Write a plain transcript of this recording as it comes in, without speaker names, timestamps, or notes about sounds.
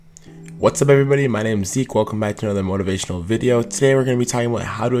What's up everybody, my name is Zeke. Welcome back to another motivational video. Today we're going to be talking about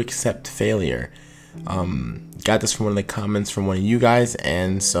how to accept failure. Got this from one of the comments from one of you guys,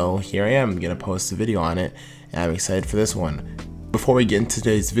 and so here I am going to post a video on it, and I'm excited for this one. Before we get into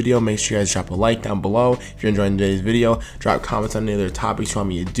today's video, make sure you guys drop a like down below. If you're enjoying today's video, drop comments on any other topics you want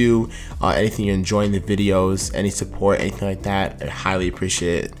me to do, anything you're enjoying the videos, any support, anything like that. I highly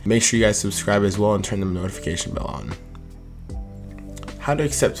appreciate it. Make sure you guys subscribe as well and turn the notification bell on. How to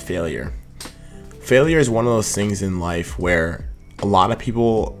accept failure. Failure is one of those things in life where a lot of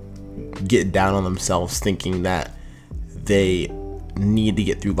people get down on themselves thinking that they need to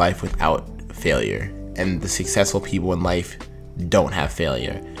get through life without failure. And the successful people in life don't have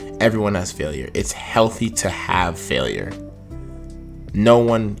failure. Everyone has failure. It's healthy to have failure. No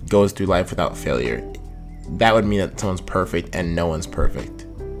one goes through life without failure. That would mean that someone's perfect, and no one's perfect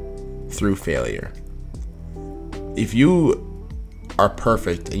through failure. If you are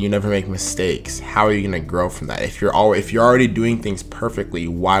perfect and you never make mistakes, how are you going to grow from that? If you're already doing things perfectly,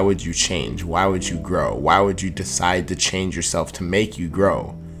 why would you change? Why would you grow? Why would you decide to change yourself to make you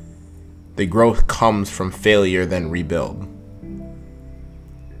grow? The growth comes from failure, then rebuild.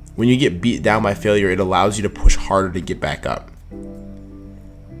 When you get beat down by failure, it allows you to push harder to get back up.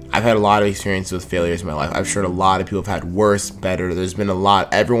 I've had a lot of experiences with failures in my life. I'm sure a lot of people have had worse, better. There's been a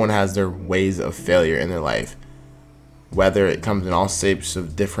lot. Everyone has their ways of failure in their life. Whether it comes in all shapes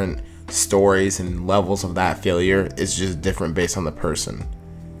of different stories and levels of that failure, it's just different based on the person.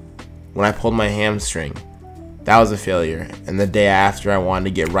 When I pulled my hamstring, that was a failure. And the day after, I wanted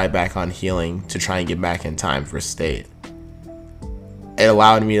to get right back on healing to try and get back in time for state. It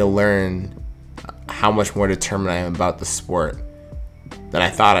allowed me to learn how much more determined I am about the sport than I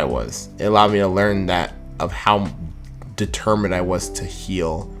thought I was. It allowed me to learn that of how determined I was to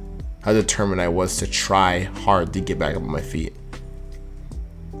heal, how determined I was to try hard to get back up on my feet.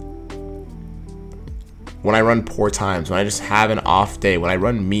 When I run poor times, when I just have an off day, when I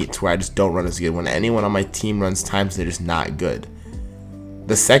run meets where I just don't run as good, when anyone on my team runs times they're just not good,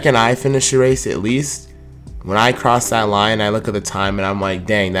 the second I finish a race, at least, when I cross that line, I look at the time and I'm like,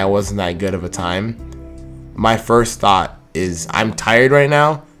 dang, that wasn't that good of a time. My first thought is, I'm tired right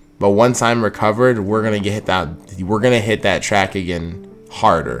now, but once I'm recovered, we're gonna hit that track again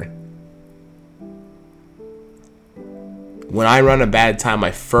harder. When I run a bad time,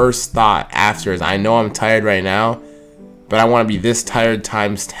 my first thought after is, I know I'm tired right now, but I want to be this tired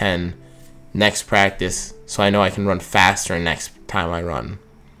times 10 next practice so I know I can run faster next time I run.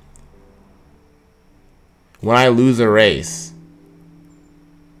 When I lose a race,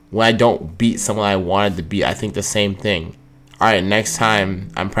 when I don't beat someone I wanted to beat, I think the same thing. Alright, next time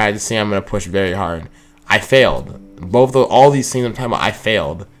I'm practicing, I'm going to push very hard. I failed. All these things I'm talking about,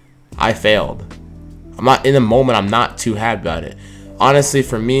 I failed. I'm not in the moment, I'm not too happy about it. Honestly,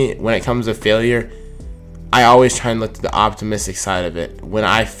 for me, when it comes to failure, I always try and look to the optimistic side of it. When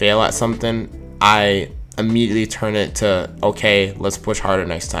I fail at something, I immediately turn it to, okay, let's push harder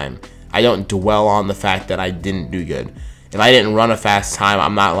next time. I don't dwell on the fact that I didn't do good. If I didn't run a fast time,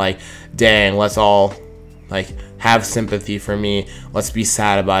 I'm not like, dang, let's all have sympathy for me. Let's be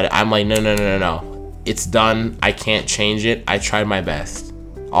sad about it. I'm like, no. It's done. I can't change it. I tried my best.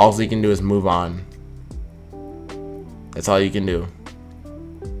 All you can do is move on. That's all you can do.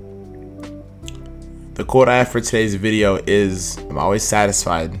 The quote I have for today's video is, I'm always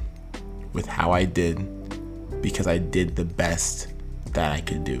satisfied with how I did because I did the best that I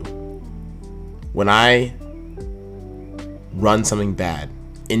could do. When I run something bad,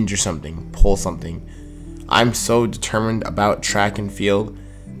 injure something, pull something, I'm so determined about track and field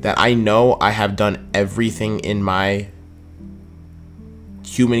that I know I have done everything in my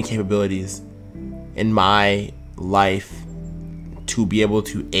human capabilities, in my life, to be able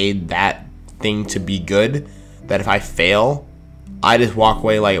to aid that thing to be good, that if I fail, I just walk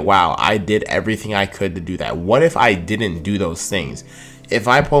away like, wow, I did everything I could to do that. What if I didn't do those things? If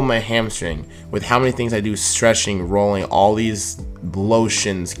I pull my hamstring with how many things I do, stretching, rolling, all these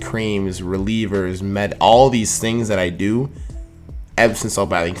lotions, creams, relievers, all these things that I do, Epsom salt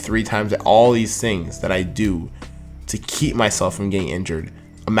bathing 3 times, all these things that I do to keep myself from getting injured.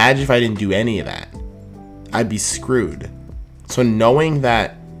 Imagine if I didn't do any of that. I'd be screwed. So knowing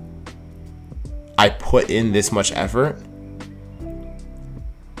that I put in this much effort,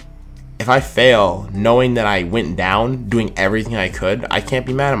 if I fail, knowing that I went down, doing everything I could, I can't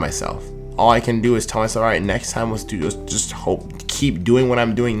be mad at myself. All I can do is tell myself, all right, next time let's just keep doing what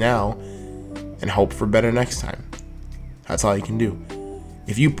I'm doing now and hope for better next time. That's all you can do.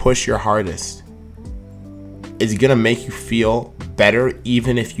 If you push your hardest, it's gonna make you feel better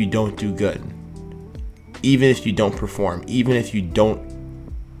even if you don't do good. even if you don't perform, even if you don't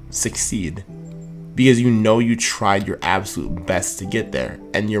succeed because you know you tried your absolute best to get there,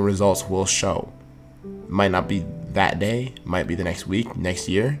 and your results will show. Might not be that day, might be the next week, next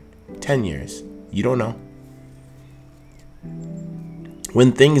year, 10 years. You don't know.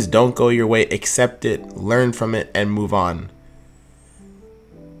 When things don't go your way, accept it, learn from it, and move on.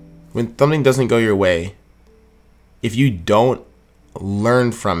 When something doesn't go your way, if you don't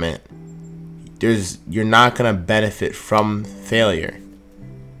learn from it, you're not going to benefit from failure.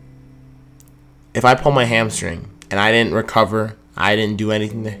 If I pull my hamstring and I didn't recover, I didn't do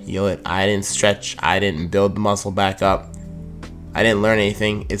anything to heal it, I didn't stretch, I didn't build the muscle back up, I didn't learn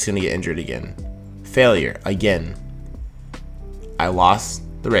anything, it's going to get injured again. Failure, again. I lost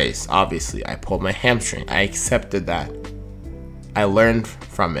the race, obviously. I pulled my hamstring. I accepted that. I learned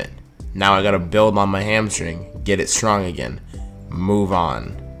from it. Now I got to build on my hamstring, get it strong again, move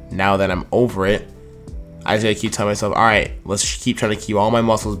on. Now that I'm over it, I just got to keep telling myself, all right, let's keep trying to keep all my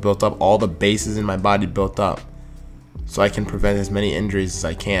muscles built up, all the bases in my body built up, so I can prevent as many injuries as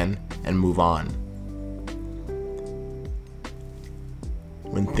I can and move on.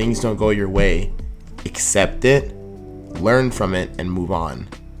 When things don't go your way, accept it, learn from it, and move on.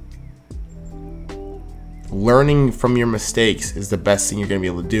 Learning from your mistakes is the best thing you're going to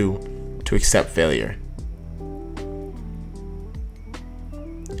be able to do to accept failure.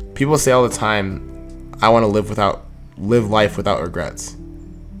 People say all the time, I want to live life without regrets.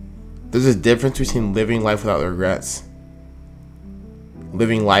 There's a difference between living life without regrets,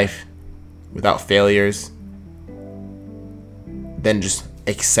 living life without failures, than just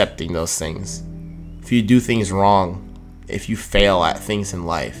accepting those things. If you do things wrong, if you fail at things in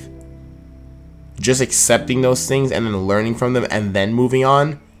life, just accepting those things and then learning from them and then moving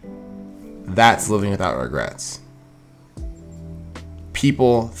on, that's living without regrets.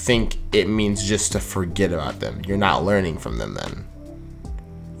 People think it means just to forget about them. You're not learning from them then.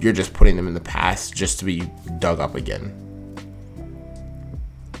 You're just putting them in the past just to be dug up again.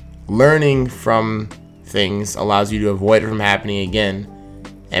 Learning from things allows you to avoid it from happening again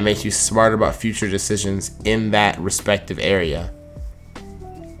and makes you smarter about future decisions in that respective area.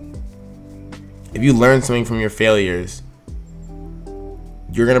 If you learn something from your failures,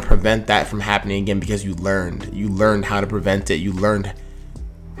 you're going to prevent that from happening again because you learned. You learned how to prevent it. You learned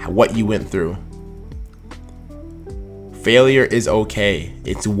what you went through. Failure is okay.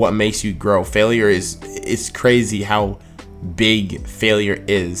 It's what makes you grow. It's crazy how big failure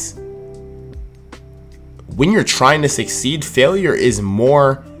is. When you're trying to succeed, failure is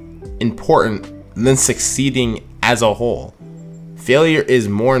more important than succeeding as a whole. Failure is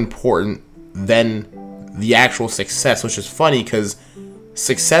more important than the actual success, which is funny because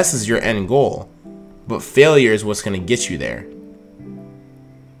success is your end goal, but failure is what's going to get you there.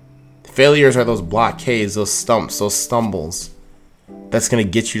 Failures are those blockades, those stumps, those stumbles that's going to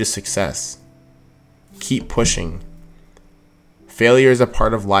get you to success. Keep pushing. Failure is a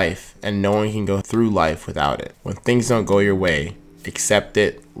part of life, and no one can go through life without it. When things don't go your way, accept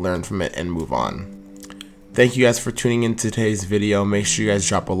it, learn from it, and move on. Thank you guys for tuning into today's video. Make sure you guys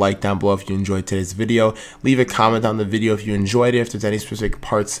drop a like down below if you enjoyed today's video. Leave a comment on the video if you enjoyed it, if there's any specific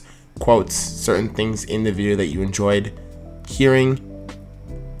parts, quotes, certain things in the video that you enjoyed hearing.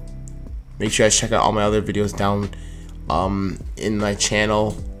 Make sure you guys check out all my other videos down in my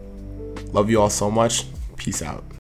channel. Love you all so much. Peace out.